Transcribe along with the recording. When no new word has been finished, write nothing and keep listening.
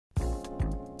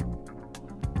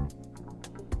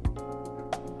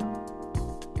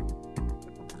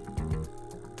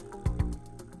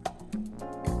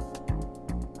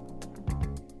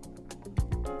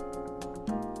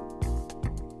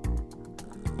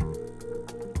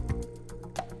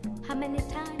How many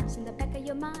times in the back of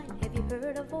your mind have you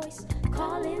heard a voice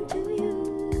calling to you?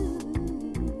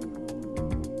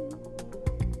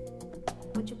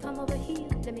 Won't you come over here,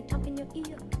 let me talk in your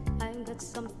ear. I've got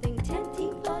something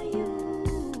tempting for you.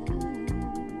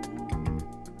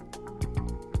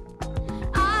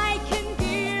 I can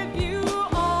give you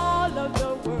all of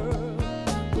the world,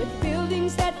 with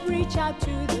buildings that reach out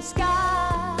to the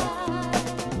sky.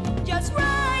 Just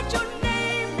write your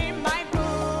name in my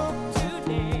book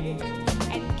today,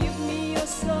 and give me your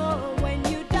soul when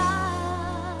you die.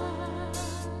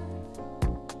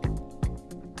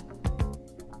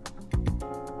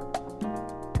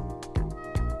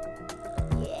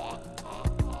 Yeah.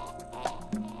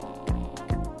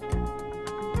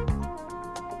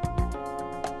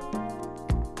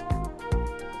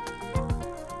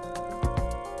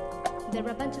 There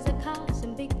are bunches of cars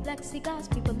and big black cigars,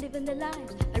 people living their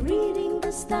lives and reading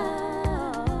the stars.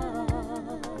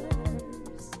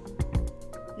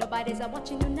 Nobody's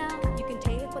watching you now, you can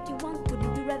take what you want.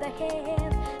 Wouldn't you rather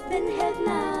have than have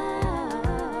now?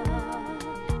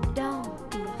 Don't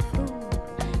be a fool,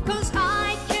 'cause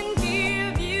I can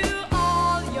give you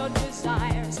all your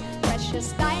desires,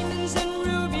 precious diamonds and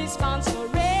rubies found so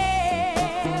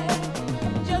rare.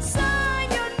 Just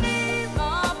sign your name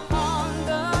upon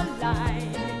the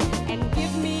line and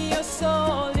give me your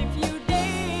soul if you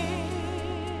dare.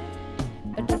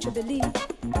 But don't you believe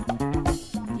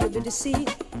you'll be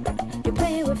deceived? You're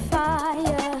playing with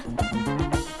fire,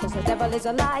 'cause the devil is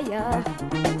a liar.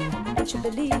 Don't you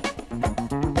believe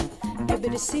you'll be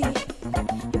deceived?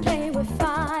 You're playing with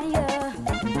fire,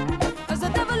 'cause the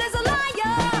devil is a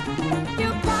liar. You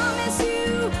promise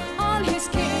you all his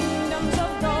kingdoms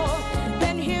of gold,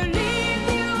 then he'll leave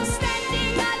you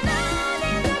standing alone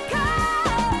in the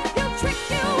cold. He'll trick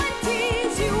you and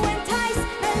tease you, entice,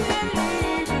 and then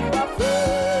leave you a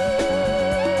fool.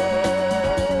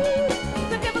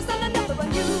 The devil's done a number on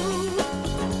you.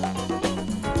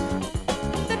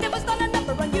 The devil's done a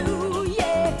number on you,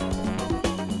 yeah.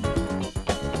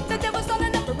 The devil's done a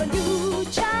number on you,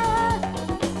 child.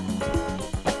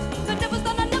 The devil's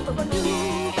done a number on you.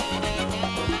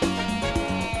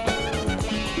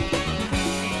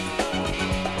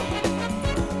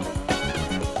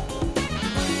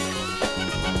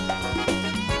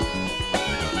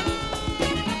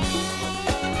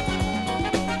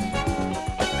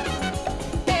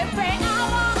 Every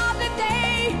hour of the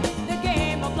day, the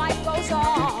game of life goes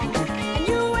on, and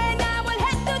you and I will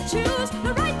have to choose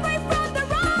the right way from the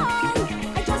wrong.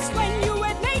 And just when you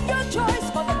had made your choice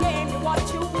for the game you want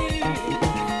to win,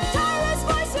 tireless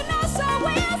voice you know so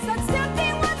well starts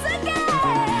tempting once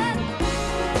again.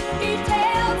 He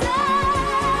tells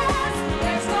us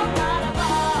there's no God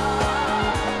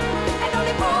above, and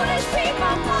only foolish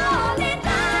people fall in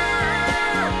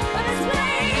love. But it's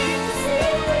plain to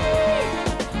see,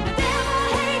 the devil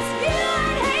hates you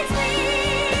and hates me.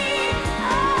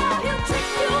 Oh, he'll trick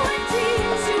you and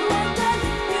tease you, and then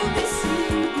he'll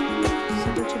deceive you. So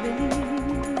don't you believe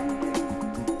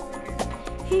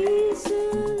he's a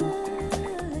liar?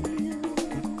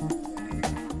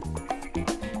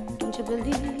 Don't you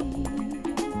believe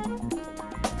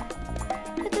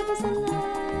the devil's a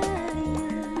liar?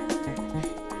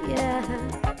 Yeah.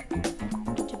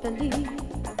 Don't you believe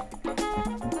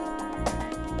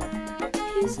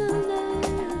he's a liar?